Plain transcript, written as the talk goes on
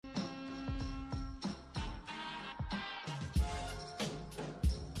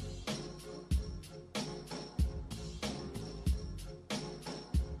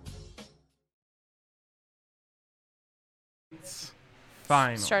Nuggets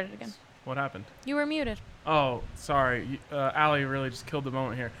Finals. Start it again. What happened? You were muted. Oh, sorry. Allie really just killed the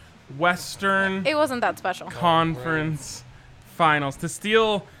moment here. Western It wasn't that special. Conference Finals. To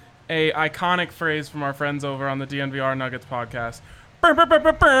steal a iconic phrase from our friends over on the DNVR Nuggets podcast. Burr, burr, burr,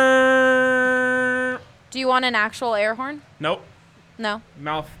 burr, burr. Do you want an actual air horn? Nope. No.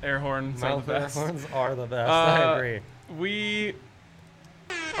 Mouth air horns are the Mouth air best. horns are the best. I agree. We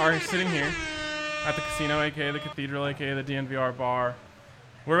are sitting here at the casino, a.k.a. the Cathedral, a.k.a. the DNVR bar.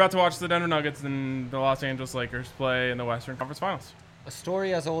 We're about to watch the Denver Nuggets and the Los Angeles Lakers play in the Western Conference Finals. A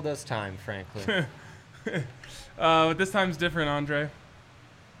story as old as time, frankly. But this time's different, Andre.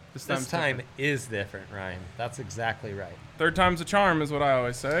 This time different. is different, Ryan. That's exactly right. Third time's a charm is what I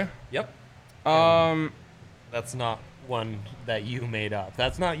always say. Yep. That's not one that you made up.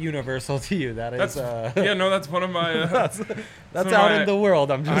 That's not universal to you. That's yeah, no, that's one of my that's some of out my in the world.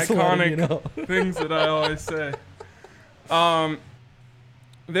 I'm just iconic letting you know. things that I always say.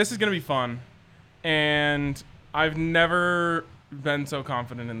 This is gonna be fun, and I've never been so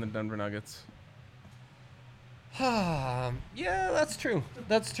confident in the Denver Nuggets. Yeah, that's true.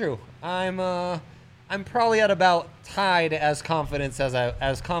 That's true. I'm probably at about tied as confident as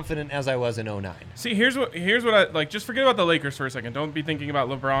I was in 09. See, here's what I like. Just forget about the Lakers for a second. Don't be thinking about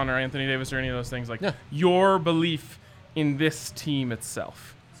LeBron or Anthony Davis or any of those things. Like your belief in this team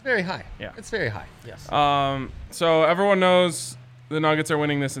itself. It's very high. Yeah, it's very high. Yes. So everyone knows the Nuggets are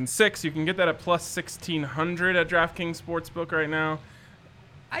winning this in 6. You can get that at plus 1,600 at DraftKings Sportsbook right now.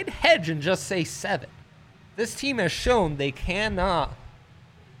 I'd hedge and just say 7. This team has shown they cannot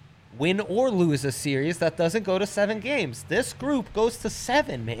win or lose a series that doesn't go to 7 games. This group goes to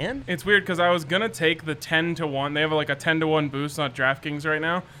 7, man. It's weird because I was going to take the 10-1. They have like a 10-1 boost on DraftKings right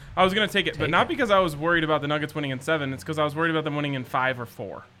now. I was going to take it, but not because I was worried about the Nuggets winning in 7. It's because I was worried about them winning in 5 or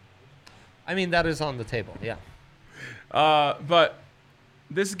 4. I mean, that is on the table, yeah. But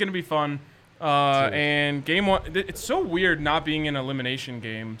this is going to be fun. And game 1, it's so weird not being in elimination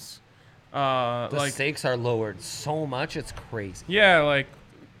games. The stakes are lowered so much, it's crazy. Yeah, like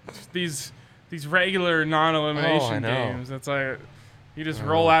these regular non-elimination games. It's like you just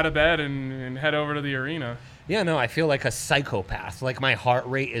roll out of bed and head over to the arena. Yeah, no, I feel like a psychopath. Like my heart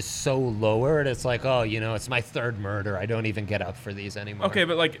rate is so lowered. It's like, it's my 3rd murder. I don't even get up for these anymore. Okay,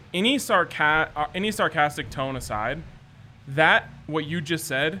 but like any sarcastic tone aside, what you just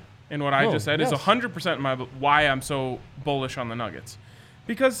said and what I just said is 100% why I'm so bullish on the Nuggets.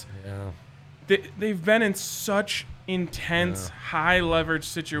 Because they've been in such intense, high-leverage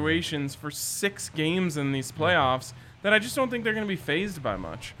situations for 6 games in these playoffs that I just don't think they're going to be fazed by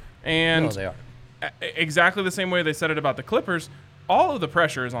much. And no, they are. Exactly the same way they said it about the Clippers, all of the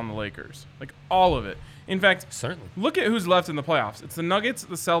pressure is on the Lakers. Like, all of it. In fact, certainly. Look at who's left in the playoffs. It's the Nuggets,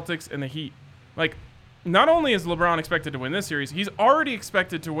 the Celtics, and the Heat. Like, not only is LeBron expected to win this series, he's already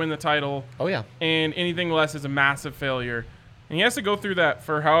expected to win the title. Oh, yeah. And anything less is a massive failure. And he has to go through that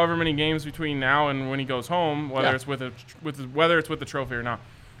for however many games between now and when he goes home, whether it's with the trophy or not.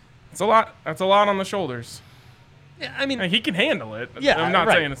 It's a lot. That's a lot on the shoulders. Yeah, I mean, he can handle it. Yeah, I'm not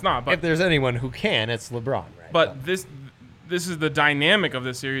saying it's not. But if there's anyone who can, it's LeBron, right? But this is the dynamic of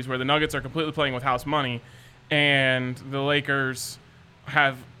this series where the Nuggets are completely playing with house money, and the Lakers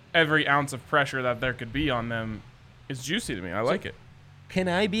have every ounce of pressure that there could be on them. Is juicy to me. I like it. Can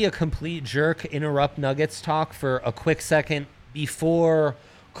I be a complete jerk, interrupt Nuggets talk for a quick second? Before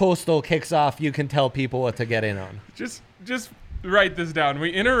Coastal kicks off, you can tell people what to get in on. Just write this down.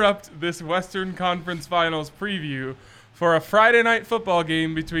 We interrupt this Western Conference Finals preview for a Friday night football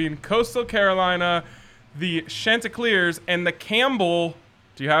game between Coastal Carolina, the Chanticleers, and the Campbell.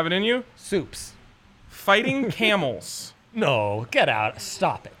 Do you have it in you? Soups. Fighting Camels. No, get out.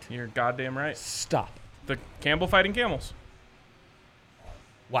 Stop it. You're goddamn right. Stop. The Campbell fighting Camels.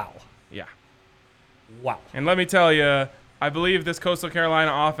 Wow. Yeah. Wow. And let me tell you, I believe this Coastal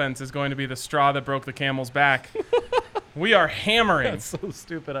Carolina offense is going to be the straw that broke the camel's back. We are hammering. That's so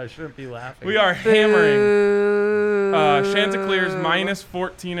stupid. I shouldn't be laughing. We are hammering Chanticleers minus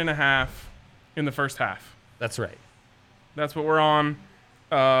 14.5 in the first half. That's right. That's what we're on.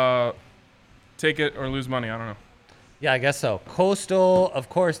 Take it or lose money. I don't know. Yeah, I guess so. Coastal, of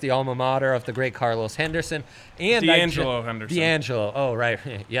course, the alma mater of the great Carlos Henderson. And D'Angelo Henderson. D'Angelo. Oh, right.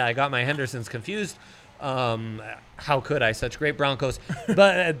 Yeah, I got my Hendersons confused. How could I? Such great Broncos.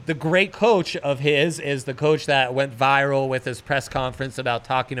 But the great coach of his is the coach that went viral with his press conference about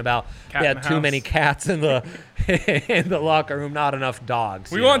talking about they had too many cats in the in the locker room, not enough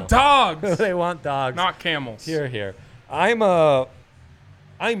dogs. We want dogs. They want dogs. Not camels. Here.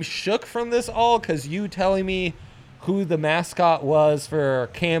 I'm shook from this all because you telling me who the mascot was for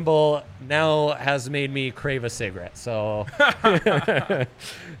Campbell now has made me crave a cigarette. So, that's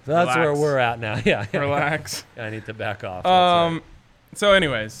where we're at now. Yeah. Relax. I need to back off. Right. So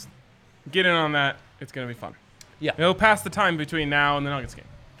anyways, get in on that. It's going to be fun. Yeah. It'll pass the time between now and the Nuggets game.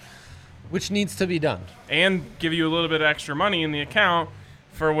 Which needs to be done. And give you a little bit of extra money in the account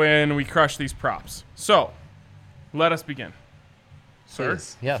for when we crush these props. So, let us begin. Sir,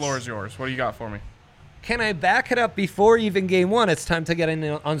 yes. Floor is yours. What do you got for me? Can I back it up before even game one? It's time to get in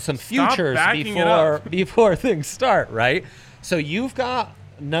on some Stop futures backing it up. before things start, right? So you've got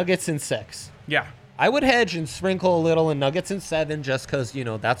Nuggets in 6. Yeah. I would hedge and sprinkle a little in Nuggets in 7 just because,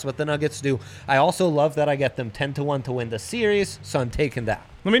 that's what the Nuggets do. I also love that I get them 10-1 to win the series, so I'm taking that.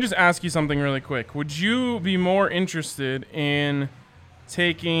 Let me just ask you something really quick. Would you be more interested in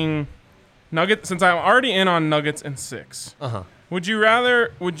taking Nuggets, since I'm already in on Nuggets in 6? Uh-huh. Would you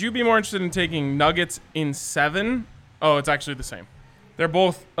be more interested in taking Nuggets in 7? Oh, it's actually the same. They're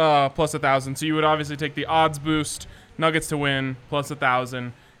both plus 1,000. So you would obviously take the odds boost, Nuggets to win, plus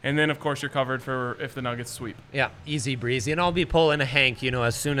 1,000. And then, of course, you're covered for if the Nuggets sweep. Yeah, easy breezy. And I'll be pulling a Hank,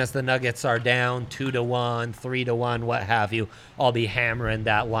 as soon as the Nuggets are down 2-1, 3-1, what have you. I'll be hammering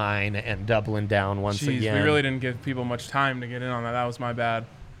that line and doubling down once again. We really didn't give people much time to get in on that. That was my bad.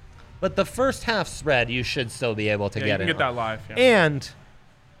 But the first half spread, you should still be able to get in. You can get that live. Yeah. And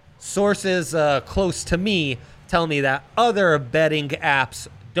sources close to me tell me that other betting apps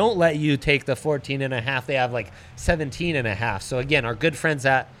don't let you take the 14.5. They have like 17.5. So again, our good friends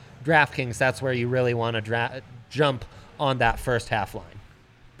at DraftKings, that's where you really want to jump on that first half line.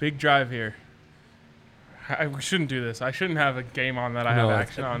 Big drive here. We shouldn't do this. I shouldn't have a game on that I have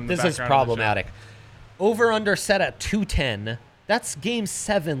action on. This is problematic. Over under set at 210. That's game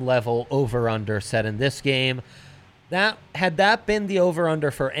 7 level over under set in this game. Had that been the over under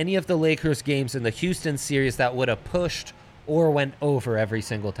for any of the Lakers games in the Houston series, that would have pushed or went over every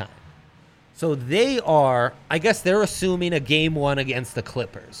single time. So I guess they're assuming a game 1 against the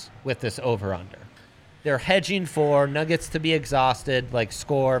Clippers with this over under. They're hedging for Nuggets to be exhausted, like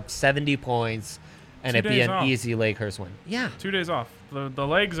score 70 points, and it be an easy Lakers win. Yeah. 2 days off. The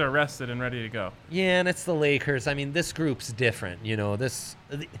legs are rested and ready to go. Yeah, and it's the Lakers. I mean, this group's different.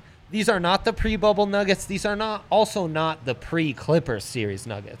 These are not the pre-bubble Nuggets. These are also not the pre-Clippers series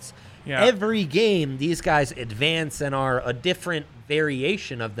Nuggets. Yeah. Every game, these guys advance and are a different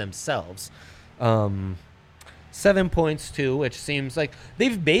variation of themselves. 7 points, too, which seems like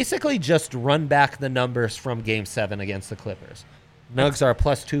they've basically just run back the numbers from Game 7 against the Clippers. Nugs are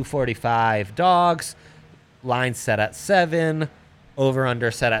plus 245 dogs. Line set at 7.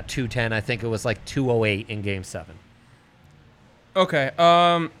 Over-under set at 210. I think it was like 208 in Game 7. Okay.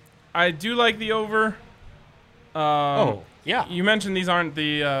 I do like the over. Yeah. You mentioned these aren't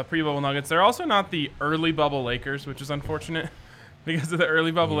the pre-bubble Nuggets. They're also not the early bubble Lakers, which is unfortunate because the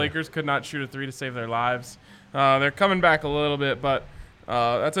early bubble Lakers could not shoot a 3 to save their lives. They're coming back a little bit, but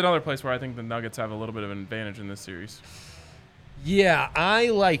that's another place where I think the Nuggets have a little bit of an advantage in this series. Yeah,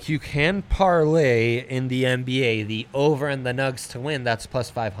 you can parlay in the NBA the over and the Nugs to win. That's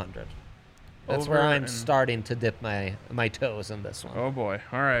plus 500. That's over where I'm starting to dip my toes in this one. Oh boy!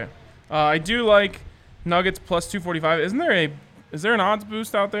 All right, I do like Nuggets plus 245. Is there an odds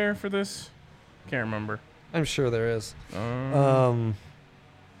boost out there for this? Can't remember. I'm sure there is.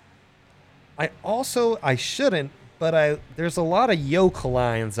 I shouldn't, but there's a lot of yoke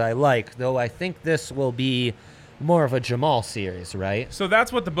lines I like, Though I think this will be more of a Jamal series, right? So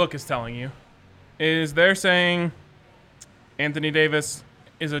that's what the book is telling you. They're saying Anthony Davis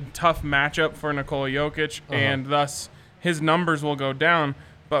is a tough matchup for Nikola Jokic, and thus his numbers will go down.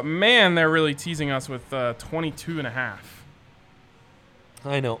 But man, they're really teasing us with 22.5.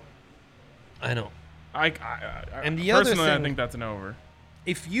 I know. And the other personally, thing, I think that's an over.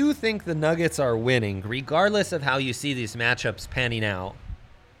 If you think the Nuggets are winning, regardless of how you see these matchups panning out,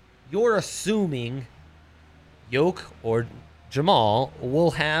 you're assuming Jokic or Jamal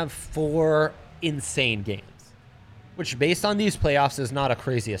will have 4 insane games, which based on these playoffs is not a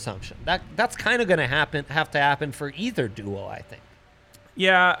crazy assumption. That's kind of going to have to happen for either duo, I think.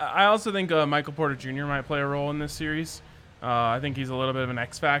 Yeah, I also think Michael Porter Jr. might play a role in this series. I think he's a little bit of an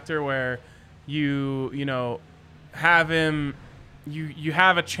X factor where you have him, you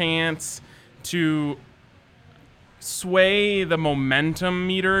have a chance to sway the momentum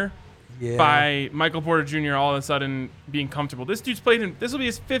meter by Michael Porter Jr. all of a sudden being comfortable. This dude's played this will be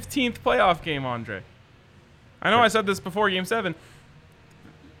his 15th playoff game, Andre. I know I said this before Game 7.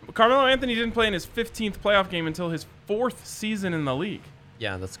 Carmelo Anthony didn't play in his 15th playoff game until his 4th season in the league.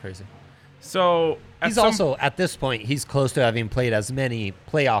 Yeah, that's crazy. So He's also, at this point, he's close to having played as many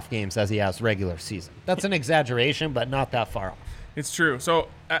playoff games as he has regular season. That's an exaggeration, but not that far off. It's true. So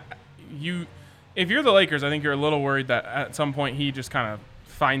if you're the Lakers, I think you're a little worried that at some point he just kind of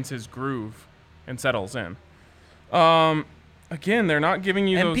finds his groove and settles in. Again, they're not giving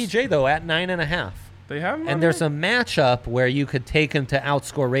you MPJ, though, at 9.5. They have him. And there's a matchup where you could take him to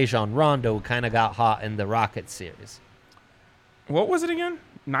outscore Rajon Rondo, who kind of got hot in the Rockets series. What was it again?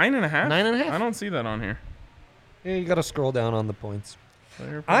 9.5? 9.5. I don't see that on here. Yeah, you got to scroll down on the points.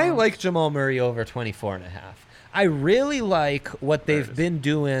 I like Jamal Murray over 24.5. I really like what they've been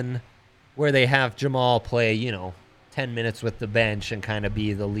doing where they have Jamal play, 10 minutes with the bench and kind of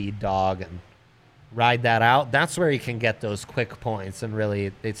be the lead dog and ride that out. That's where he can get those quick points and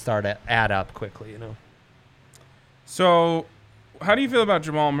really they start to add up quickly, So, how do you feel about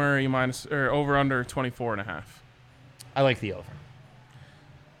Jamal Murray over under 24.5? I like the over.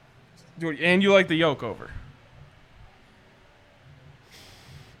 And you like the yoke over?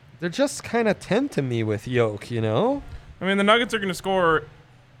 They're just kind of tempting me with Yoke, I mean, the Nuggets are going to score,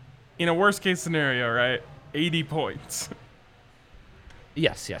 in a worst-case scenario, right, 80 points.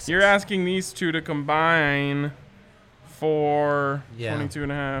 Yes. You're asking these two to combine for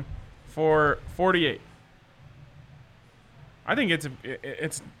 22.5 for 48. I think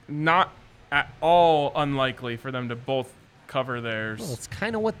it's not at all unlikely for them to both cover theirs. Well, it's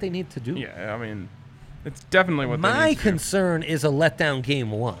kind of what they need to do. Yeah, I mean, it's definitely what they need to do. My concern is a letdown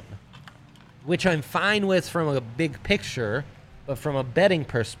game one, which I'm fine with from a big picture, but from a betting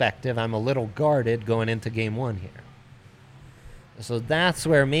perspective, I'm a little guarded going into game one here. So that's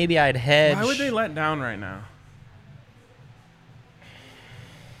where maybe I'd hedge. Why would they let down right now?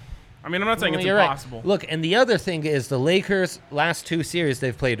 I mean, I'm not saying it's impossible. Right. Look, and the other thing is the Lakers, last two series,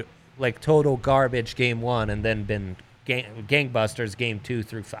 they've played like total garbage game one and then been gangbusters game 2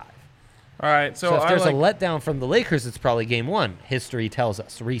 through 5. All right, so if there's a letdown from the Lakers, it's probably game one. History tells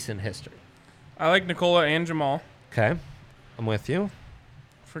us, recent history. I like Nikola and Jamal. Okay, I'm with you.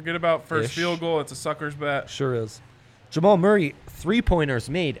 Forget about first field goal. It's a sucker's bet. Sure is. Jamal Murray, 3-pointers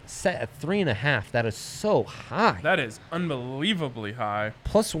made, set at 3.5. That is so high. That is unbelievably high.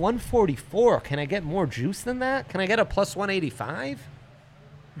 Plus 144. Can I get more juice than that? Can I get a plus 185?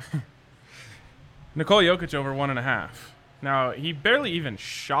 Nikola Jokic over 1.5. Now, he barely even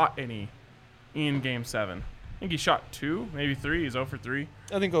shot any in Game 7. I think he shot 2, maybe 3. He's 0 for 3.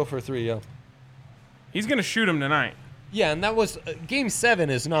 I think 0 for 3, yeah. He's going to shoot him tonight. Yeah, and that was Game 7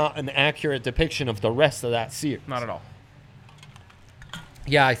 is not an accurate depiction of the rest of that series. Not at all.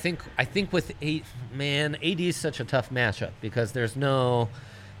 Yeah, I think with AD is such a tough matchup because there's no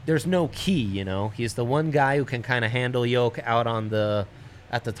key, He's the one guy who can kind of handle Yoke out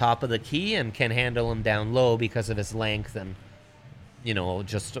at the top of the key and can handle him down low because of his length and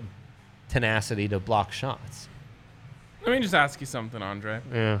just tenacity to block shots. Let me just ask you something, Andre.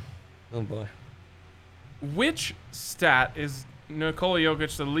 Yeah. Oh boy. Which stat is Nikola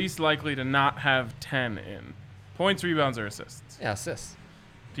Jokic the least likely to not have 10 in? Points, rebounds, or assists? Yeah, assists.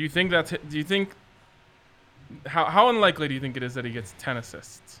 Do you think how unlikely do you think it is that he gets 10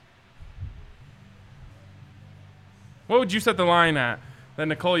 assists? What would you set the line at that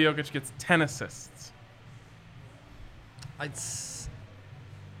Nikola Jokic gets 10 assists?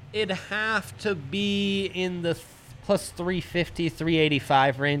 It'd have to be in the plus 350,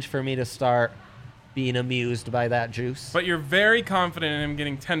 385 range for me to start being amused by that juice. But you're very confident in him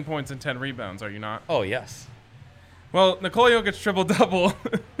getting 10 points and 10 rebounds, are you not? Oh, yes. Well, Nikola Jokic triple-double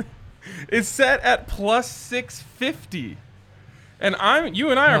is set at plus 650. And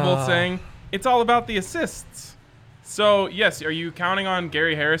you and I are both saying it's all about the assists. So, yes, are you counting on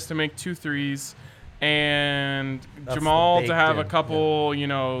Gary Harris to make 2 threes and That's Jamal to have a couple,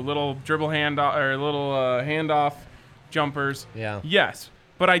 little dribble handoff or little handoff jumpers? Yeah. Yes,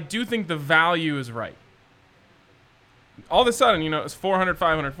 but I do think the value is right. All of a sudden, it's 400,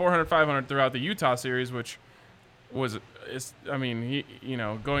 500, 400, 500 throughout the Utah series, which was,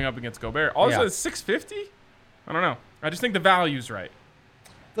 going up against Gobert. All of a sudden, it's 650? I don't know. I just think the value's right.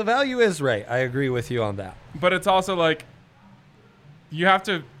 The value is right. I agree with you on that. But it's also like you got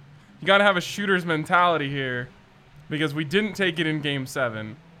to have a shooter's mentality here because we didn't take it in Game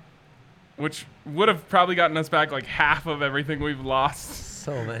 7, which would have probably gotten us back like half of everything we've lost.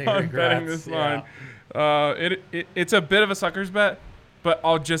 So many on regrets. betting this line. It's a bit of a sucker's bet, but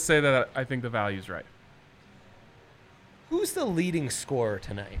I'll just say that I think the value's right. Who's the leading scorer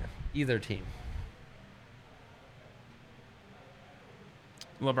tonight? Either team.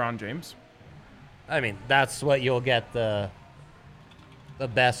 LeBron James. I mean, that's what you'll get the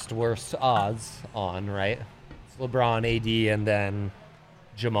best, worst odds on, right? It's LeBron, AD, and then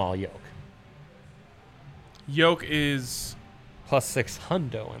Jamal Yoke. Yoke is Plus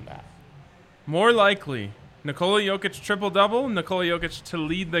 600 in that. more likely Nikola Jokic triple-double, Nikola Jokic to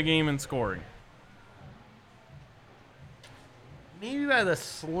lead the game in scoring. Maybe by the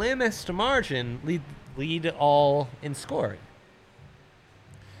slimmest margin, lead all in scoring.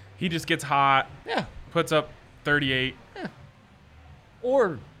 He just gets hot, Yeah. puts up 38,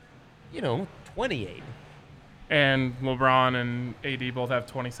 Or, 28. and LeBron and AD both have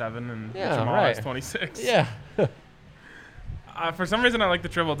 27, and Yeah, Jamal right. has 26. Yeah. For some reason, I like the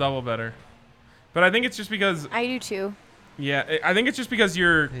triple-double better. But I think it's just because, I do too. I think it's just because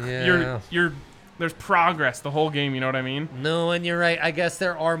you're there's progress the whole game, you know what I mean? No, and you're right. I guess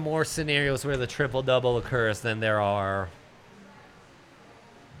there are more scenarios where the triple-double occurs than there are.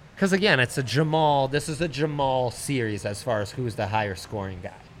 Because, again, this is a Jamal series as far as who's the higher scoring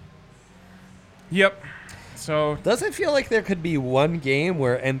guy. Yep. So, Does it feel like there could be one game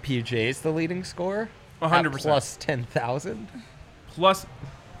where MPJ is the leading scorer? 100%. At plus 10,000? plus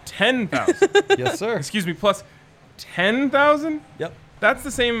 10,000. Yes, sir. Excuse me, plus 10,000? Yep. That's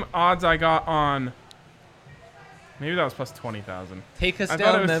the same odds I got on. Maybe that was plus 20,000. Take us I thought it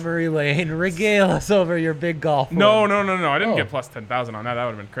down was- memory lane. Regale us over your big golf. No. win. I didn't Oh. get plus 10,000 on that. That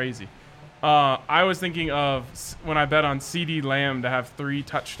would have been crazy. I was thinking of when I bet on CD Lamb to have 3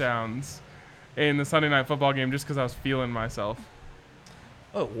 touchdowns in the Sunday Night Football game just because I was feeling myself.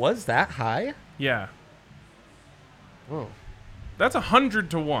 Oh, was that high? Yeah. Oh. That's 100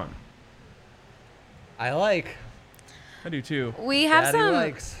 to 1. I like. I do too. We have Daddy some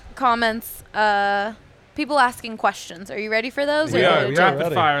likes. comments. People asking questions. Are you ready for those? We Or are did you- rapid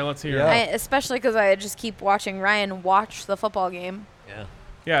ready. fire. Let's hear Yeah. it. Especially because I just keep watching Ryan watch the football game. Yeah.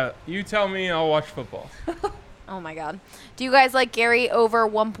 Yeah, you tell me, I'll watch football. Oh my God. Do you guys like Gary over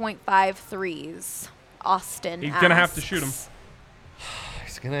 1.5 threes? Austin. He's gonna have to asks. shoot him.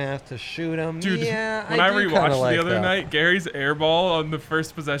 He's going to have to shoot him. Dude, yeah, when I do kinda rewatched like the other that. night, Gary's air ball on the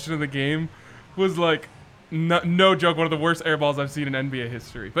first possession of the game was like, no joke, one of the worst air balls I've seen in NBA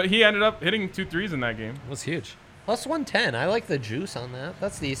history. But he ended up hitting 2 threes in that game. It was huge. Plus 110. I like the juice on that.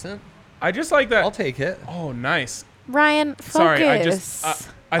 That's decent. I just like that. I'll take it. Oh, nice. Ryan, focus. Sorry,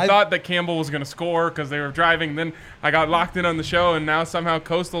 I thought that Campbell was going to score because they were driving. Then I got locked in on the show, and now somehow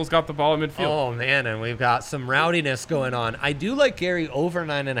Coastal's got the ball in midfield. Oh, man, and we've got some rowdiness going on. I do like Gary over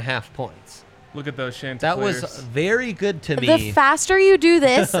 9.5 points. Look at those Chanticleers. That was very good to me. The faster you do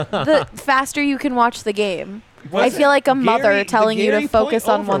this, the faster you can watch the game. I feel like a mother telling you to focus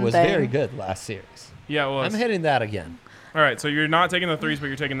on one was thing. very good last series. Yeah, it was. I'm hitting that again. All right, so you're not taking the threes, but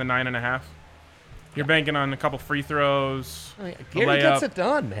you're taking the 9.5. You're banking on a couple free throws. Gary layup. gets it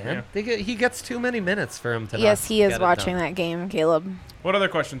done, man. He gets too many minutes for him to not Yes, he is get it watching done. that game, Caleb. What other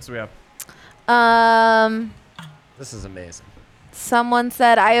questions do we have? This is amazing. Someone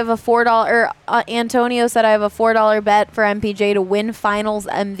said I have a $4. Antonio said I have a $4 bet for MPJ to win Finals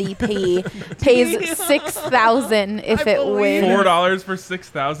MVP. Pays $6,000 if it wins. $4 for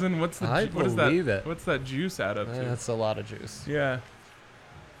 6,000. What is believe that? it. What's that juice add up to? That's a lot of juice. Yeah.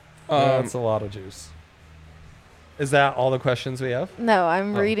 That's a lot of juice. Is that all the questions we have? No,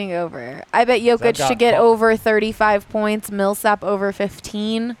 I'm Oh. reading over. I bet that Jokic got should get caught? over 35 points. Millsap over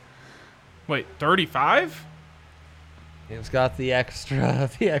 15. Wait, 35? He's got the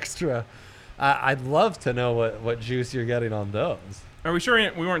extra. I'd love to know what juice you're getting on those. Are we sure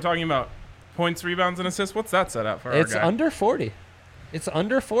we weren't talking about points, rebounds, and assists? What's that set up for It's our guy? under 40. It's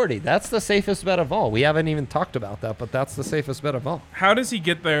under 40. That's the safest bet of all. We haven't even talked about that, but that's the safest bet of all. How does he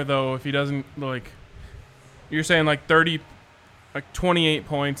get there, though, if he doesn't, like... You're saying, like, 28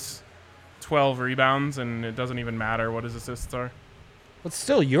 points, 12 rebounds, and it doesn't even matter what his assists are? But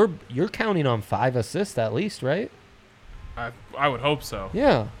still, you're counting on 5 assists at least, right? I would hope so.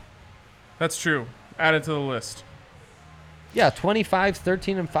 Yeah. That's true. Add it to the list. Yeah, 25,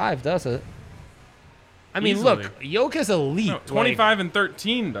 13, and 5 does it. I mean, Easily. look, Yoke is elite. No, 25 and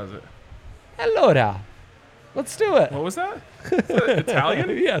 13 does it. Allora. Let's do it. What was that? Is that Italian?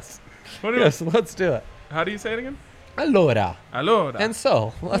 Yes. What Yes, let's do it. How do you say it again? Allora. Allora. And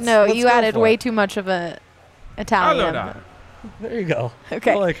so, let's No, let's you go added for way it. too much of a Italian. Allora. There you go.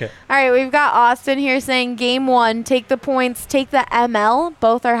 Okay. I like it. All right, we've got Austin here saying game 1, take the points, take the ML.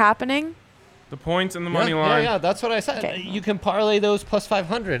 Both are happening. The points and the money line. Yeah, that's what I said. Okay. You can parlay those plus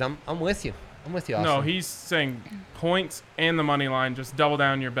 500. I'm with you. I'm with you, Austin. No, he's saying points and the money line. Just double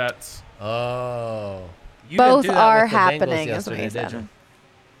down your bets. Oh. You Both didn't do that are with the Bengals happening, is what yesterday, he did said. you?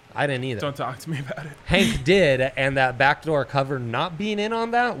 I didn't either. Don't talk to me about it. Hank did, and that backdoor cover not being in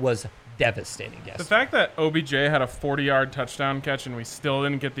on that was devastating. Yes. The fact that OBJ had a 40-yard touchdown catch and we still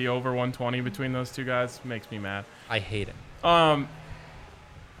didn't get the over 120 between those two guys makes me mad. I hate it.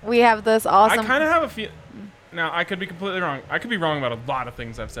 We have this awesome. I kind of have a feel. Now, I could be completely wrong. I could be wrong about a lot of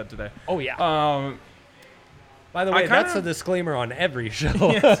things I've said today. Oh, yeah. By the way, that's a disclaimer on every show.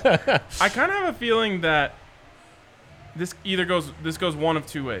 Yes. I kind of have a feeling that this goes one of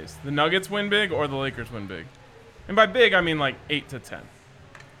two ways. The Nuggets win big or the Lakers win big. And by big, I mean like 8-10.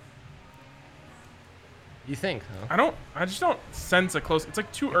 You think? Huh? I just don't sense a close. It's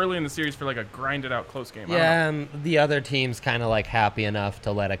like too early in the series for like a grinded out close game. Yeah, and the other team's kind of like happy enough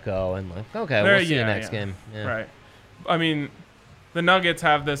to let it go and like, okay, we'll see you next game. Yeah. Right. I mean, the Nuggets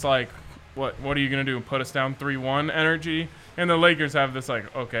have this like, what are you gonna do? Put us down 3-1 energy, and the Lakers have this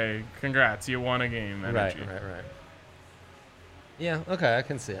like, okay, congrats, you won a game energy. Right. Yeah. Okay, I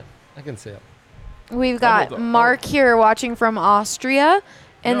can see it. We've got Mark here watching from Austria.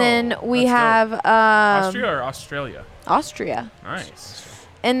 And then we have Austria or Australia? Austria. Nice.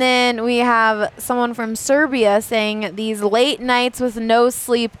 And then we have someone from Serbia saying these late nights with no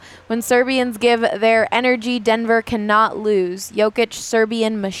sleep when Serbians give their energy, Denver cannot lose. Jokic,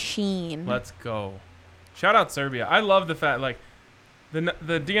 Serbian machine. Let's go. Shout out Serbia. I love the fact like the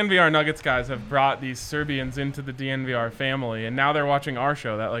DNVR Nuggets guys have brought these Serbians into the DNVR family, and now they're watching our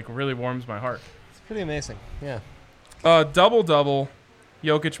show. That like really warms my heart. It's pretty amazing. Yeah. Double.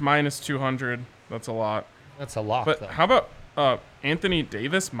 Jokic minus 200. That's a lot. That's a lot. But though. how about Anthony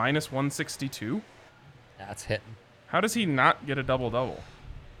Davis minus 162? That's hitting. How does he not get a double-double?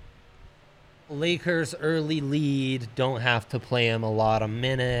 Lakers early lead. Don't have to play him a lot of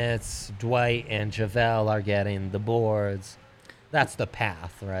minutes. Dwight and JaVale are getting the boards. That's the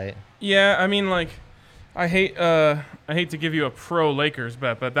path, right? Yeah, I mean, like, I hate to give you a pro Lakers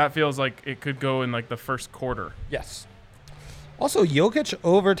bet, but that feels like it could go in like the first quarter. Yes. Also, Jokic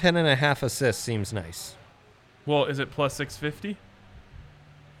over 10.5 assists seems nice. Well, is it plus 650?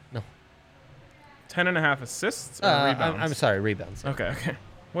 No. 10.5 assists or rebounds? I'm sorry, rebounds. Okay.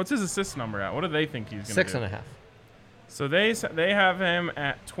 What's his assist number at? What do they think he's going to do? 6.5. So they have him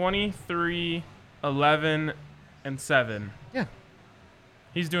at 23, 11, and 7. Yeah.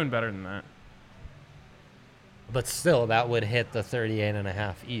 He's doing better than that. But still, that would hit the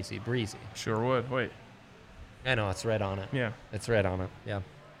 38.5 easy, breezy. Sure would. Wait. I know, it's right on it. Yeah. It's right on it. Yeah.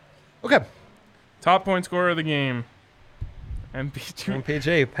 Okay. Top point scorer of the game.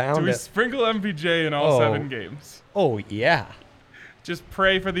 MPJ, pound Do we it. sprinkle MPJ in all 7 games? Oh, yeah. Just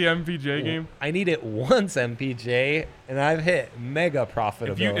pray for the MPJ game? I need it once, MPJ, and I've hit mega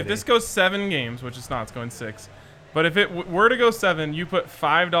profitability. If this goes 7 games, which it's not, it's going 6. But if it were to go 7, you put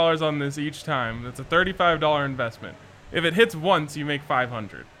 $5 on this each time. That's a $35 investment. If it hits once, you make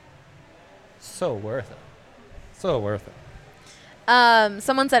 $500. So worth it.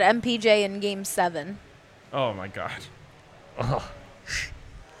 Someone said MPJ in game 7. Oh my god. Oh.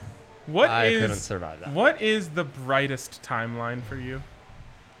 I couldn't survive that. What is the brightest timeline for you?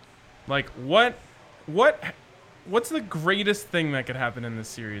 Like what's the greatest thing that could happen in this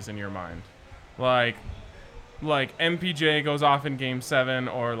series in your mind? Like MPJ goes off in game 7,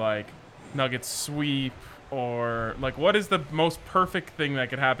 or like Nuggets sweep, or like what is the most perfect thing that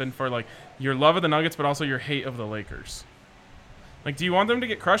could happen for like your love of the Nuggets but also your hate of the Lakers? Like, do you want them to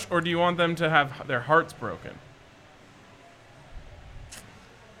get crushed, or do you want them to have their hearts broken?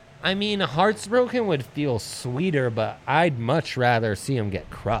 I mean, hearts broken would feel sweeter, but I'd much rather see them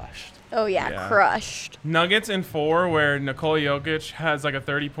get crushed. Oh, yeah, crushed. Nuggets in 4, where Nikola Jokic has like a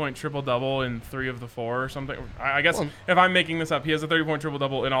 30-point triple-double in 3 of the 4 or something. I guess if I'm making this up, he has a 30-point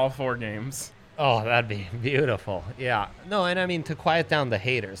triple-double in all 4 games. Oh, that'd be beautiful. Yeah. No, and I mean, to quiet down the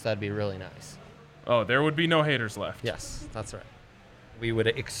haters, that'd be really nice. Oh, there would be no haters left. Yes, that's right. We would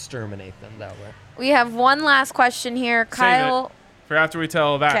exterminate them that way. We have one last question here. Kyle. Save it for after we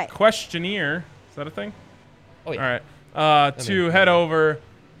tell that questionnaire. Is that a thing? Oh, yeah. All right. To head over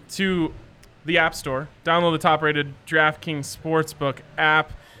to the App Store, download the top-rated DraftKings Sportsbook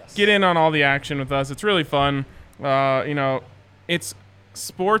app. Yes. Get in on all the action with us. It's really fun. It's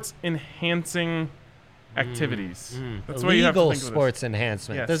sports-enhancing activities. That's what you have to think of. Legal sports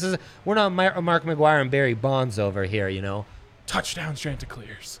enhancement. Yes. We're not Mark McGuire and Barry Bonds over here, you know. Touchdowns,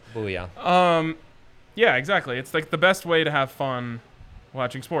 Chanticleers. Booyah. Yeah, exactly. It's like the best way to have fun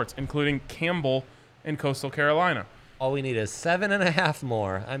watching sports, including Campbell and Coastal Carolina. All we need is 7.5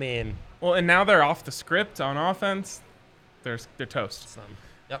 more. I mean, well, and now they're off the script on offense. They're toast.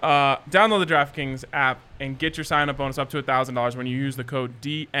 Yep. Download the DraftKings app and get your sign-up bonus up to $1,000 when you use the code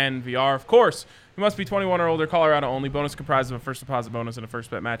DNVR. Of course, you must be 21 or older, Colorado only. Bonus comprised of a first deposit bonus and a first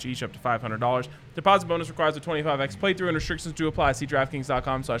bet match, each up to $500. Deposit bonus requires a 25x playthrough and restrictions do apply. See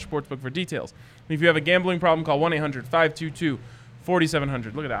DraftKings.com/sportsbook for details. And if you have a gambling problem, call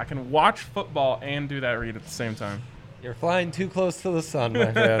 1-800-522-4700. Look at that. I can watch football and do that read at the same time. You're flying too close to the sun,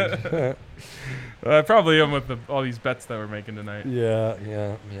 my friend. I probably am with all these bets that we're making tonight. Yeah.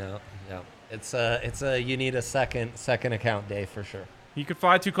 It's a you need a second account day for sure. You could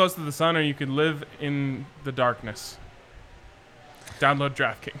fly too close to the sun, or you could live in the darkness. Download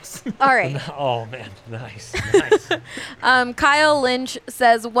DraftKings. All right. Oh man, nice. Kyle Lynch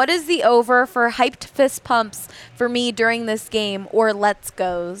says, "What is the over for hyped fist pumps for me during this game, or let's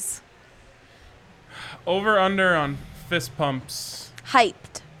goes?" Over under on fist pumps.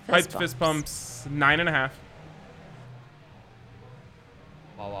 Hyped. Fist pumps 9.5.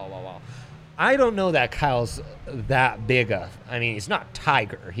 Wow. I don't know that Kyle's that big of. I mean, he's not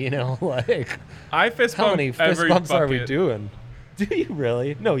Tiger, like. I fist How pump many fist every bumps bucket. are we doing? Do you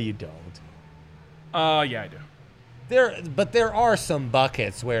really? No, you don't. Yeah, I do. There are some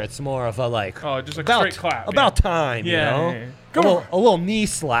buckets where it's more of a like. Oh, just like about, straight clap. About time, Yeah. you know? Come on. A little knee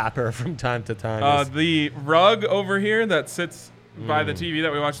slapper from time to time. The rug over here that sits by the TV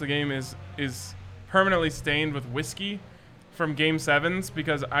that we watch the game is permanently stained with whiskey from Game 7s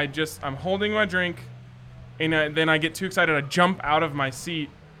because I'm holding my drink and then I get too excited. I jump out of my seat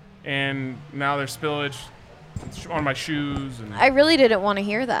and now there's spillage on my shoes. And I really didn't want to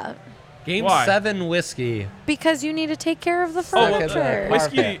hear that. Game Why? 7 whiskey. Because you need to take care of the Look at furniture. that.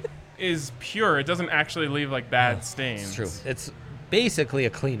 whiskey is pure. It doesn't actually leave like bad stains. It's true. It's basically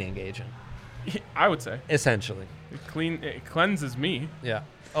a cleaning agent, I would say. essentially. It cleanses me. Yeah.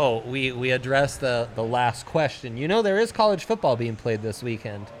 Oh, we addressed the last question. There is college football being played this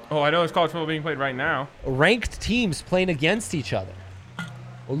weekend. Oh, I know there's college football being played right now. Ranked teams playing against each other.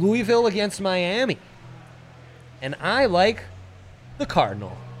 Louisville against Miami. And I like the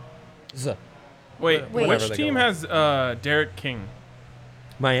Cardinals. Wait, Whatever which they team go has Derek King?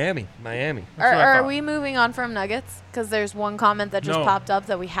 Miami. Are, what I are thought. we moving on from Nuggets? Because there's one comment that just No. popped up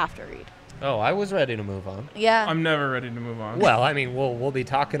that we have to read. Oh, I was ready to move on. Yeah. I'm never ready to move on. Well, I mean, we'll be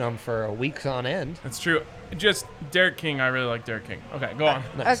talking them for weeks on end. That's true. Just Derek King. I really like Derek King. Okay, go on.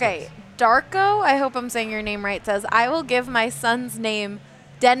 Nice, Okay. nice. Darko, I hope I'm saying your name right, says, "I will give my son's name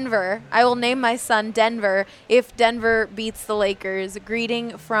Denver. I will name my son Denver if Denver beats the Lakers.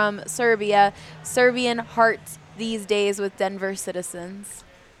 Greeting from Serbia. Serbian hearts these days with Denver citizens."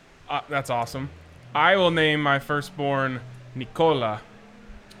 That's awesome. I will name my firstborn Nikola.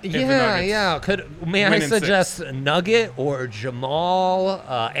 the Yeah. Nuggets May I win in suggest Nugget or Jamal,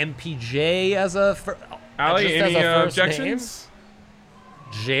 MPJ as a Ali, just as any a first objections?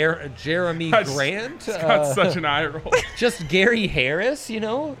 Jeremy I just- Grant? Got such an eye roll. Just Gary Harris,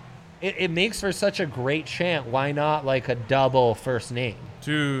 It makes for such a great chant. Why not like a double first name?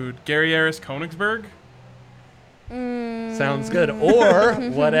 Dude, Gary Harris, Konigsberg? Sounds good. Or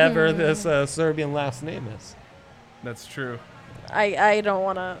whatever this Serbian last name is. That's true. I don't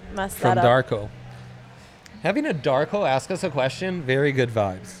want to mess From that up. Darko. Having a Darko ask us a question, very good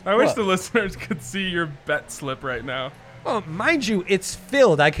vibes. I wish What? the listeners could see your bet slip right now. Oh, mind you, it's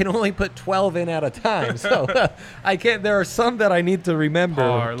filled. I can only put 12 in at a time, so I can't. There are some that I need to remember.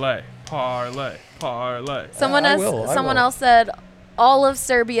 Parlay. Someone I else, will, I someone will. else said, "All of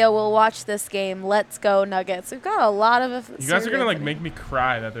Serbia will watch this game. Let's go Nuggets." We've got a lot of. You guys are gonna make me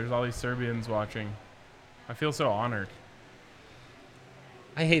cry that there's all these Serbians watching. I feel so honored.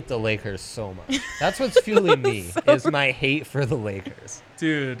 I hate the Lakers so much. That's what's fueling me, is my hate for the Lakers.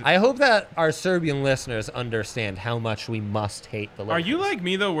 Dude, I hope that our Serbian listeners understand how much we must hate the Lakers. are you like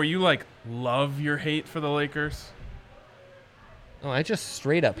me though, where you like love your hate for the Lakers? No, I just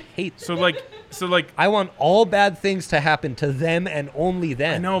straight up hate them. So like I want all bad things to happen to them and only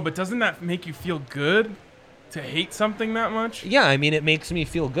them. I know, but doesn't that make you feel good to hate something that much? Yeah, I mean, it makes me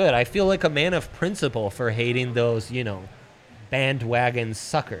feel good. I feel like a man of principle for hating those, bandwagon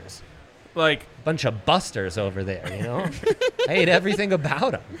suckers. Like Bunch of busters over there, I hate everything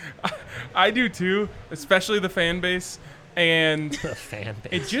about them. I do too, especially the fan base, and The fan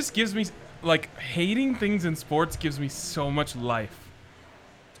base. it just gives me like hating things in sports gives me so much life.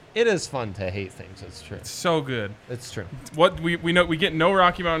 It is fun to hate things. It's true. So good. It's true. What we know, we get no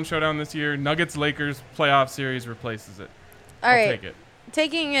Rocky Mountain Showdown this year. Nuggets-Lakers playoff series replaces it. All I'll right. take it.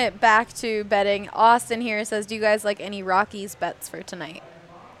 Taking it back to betting, Austin here says, "Do you guys like any Rockies bets for tonight?"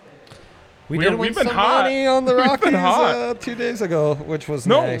 We We've did win been some hot. money on the We've been Rockies hot. 2 days ago, which was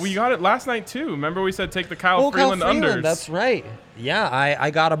No, nice. we got it last night too. Remember we said take the Kyle Kyle Freeland Freeland, unders. that's right. Yeah,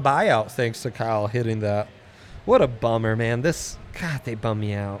 I got a buyout thanks to Kyle hitting that. What a bummer, man. God, they bum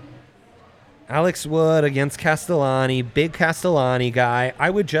me out. Alex Wood against Castellani, big Castellani guy. I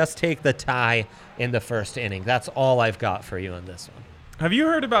would just take the tie in the first inning. That's all I've got for you on this one. Have you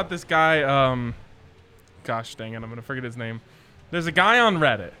heard about this guy? Gosh dang it, I'm gonna forget his name. There's a guy on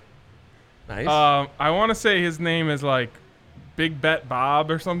Reddit Nice. I want to say his name is like Big Bet Bob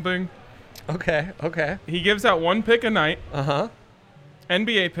or something. Okay. He gives out one pick a night. Uh-huh.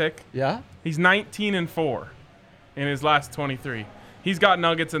 NBA pick. Yeah. He's 19-4 in his last 23. He's got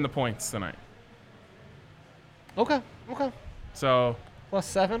Nuggets in the points tonight. Okay. So,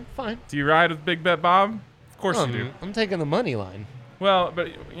 +7, fine. do you ride with Big Bet Bob? Of course you do. I'm taking the money line. Well, but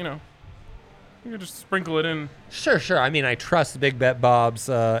you can just sprinkle it in. Sure. I mean, I trust Big Bet Bob's,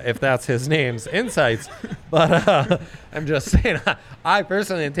 if that's his name's insights. But I'm just saying, I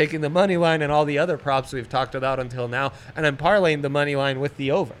personally am taking the money line and all the other props we've talked about until now, and I'm parlaying the money line with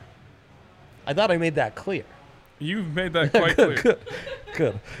the over. I thought I made that clear. You've made that quite clear.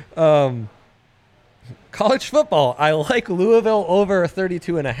 Good. College football. I like Louisville over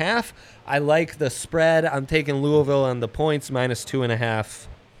 32.5. I like the spread. I'm taking Louisville on the points -2.5.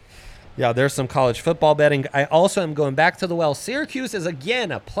 Yeah, there's some college football betting. I also am going back to the well. Syracuse is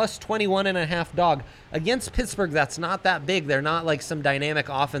again a +21.5 dog against Pittsburgh. That's not that big. They're not like some dynamic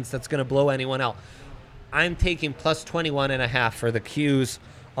offense that's going to blow anyone out. I'm taking +21.5 for the Qs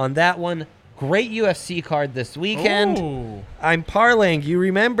on that one. Great UFC card this weekend. Ooh. I'm parlaying. You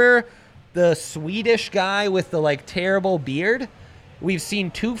remember the Swedish guy with the like terrible beard? We've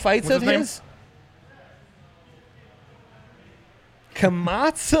seen 2 fights What's of his name? his.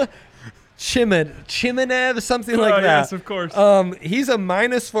 Kamatsa Chimanev, something like that. Yes, of course. He's a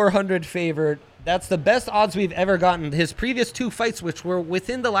 -400 favorite. That's the best odds we've ever gotten. His previous 2 fights, which were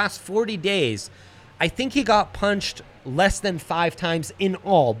within the last 40 days, I think he got punched less than 5 times in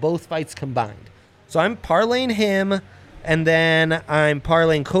all, both fights combined. So I'm parlaying him, and then I'm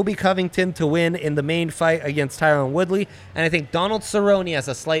parlaying Kobe Covington to win in the main fight against Tyron Woodley, and I think Donald Cerrone as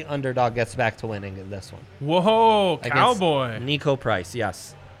a slight underdog gets back to winning in this one. Whoa, Against cowboy. Nico Price,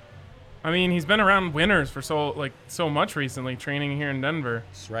 yes. I mean, he's been around winners for so much recently, training here in Denver.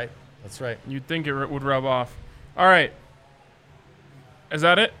 That's right. You'd think it would rub off. All right. Is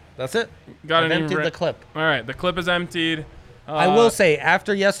that it? That's it. Got I've any emptied the clip. All right, the clip is emptied. I will say,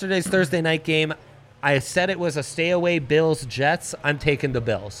 after yesterday's Thursday night game, I said it was a stay away Bills-Jets. I'm taking the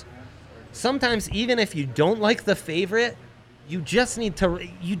Bills. Sometimes, even if you don't like the favorite, you don't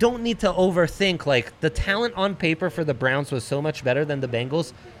need to overthink. Like, the talent on paper for the Browns was so much better than the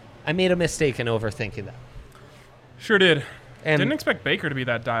Bengals. I made a mistake in overthinking that. Sure did. And Didn't expect Baker to be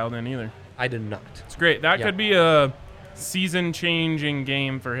that dialed in either. I did not. It's great. That could be a season-changing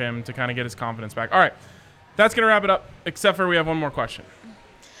game for him to kind of get his confidence back. All right. That's going to wrap it up, except for we have one more question.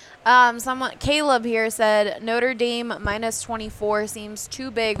 Caleb here said Notre Dame -24 seems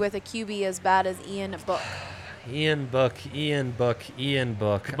too big with a QB as bad as Ian Book. Ian Book.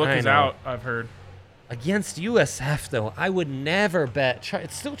 Book is out, I've heard. Against USF, though, I would never bet.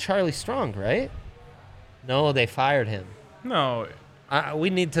 It's still Charlie Strong, right? No, they fired him. No. We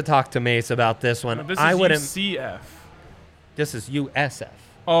need to talk to Mace about this one. This is I wouldn't. UCF. This is USF.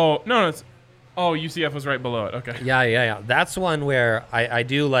 Oh, no, it's... Oh, UCF was right below it. Okay. Yeah. That's one where I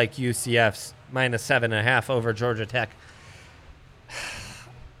do like UCF's -7.5 over Georgia Tech.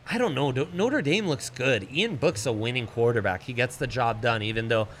 I don't know. Notre Dame looks good. Ian Book's a winning quarterback. He gets the job done, even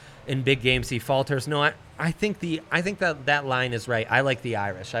though in big games he falters. No, I think that line is right. I like the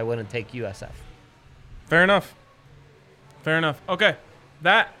Irish. I wouldn't take USF. Fair enough. Okay.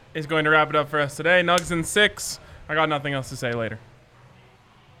 That is going to wrap it up for us today. Nugs in 6. I got nothing else to say later.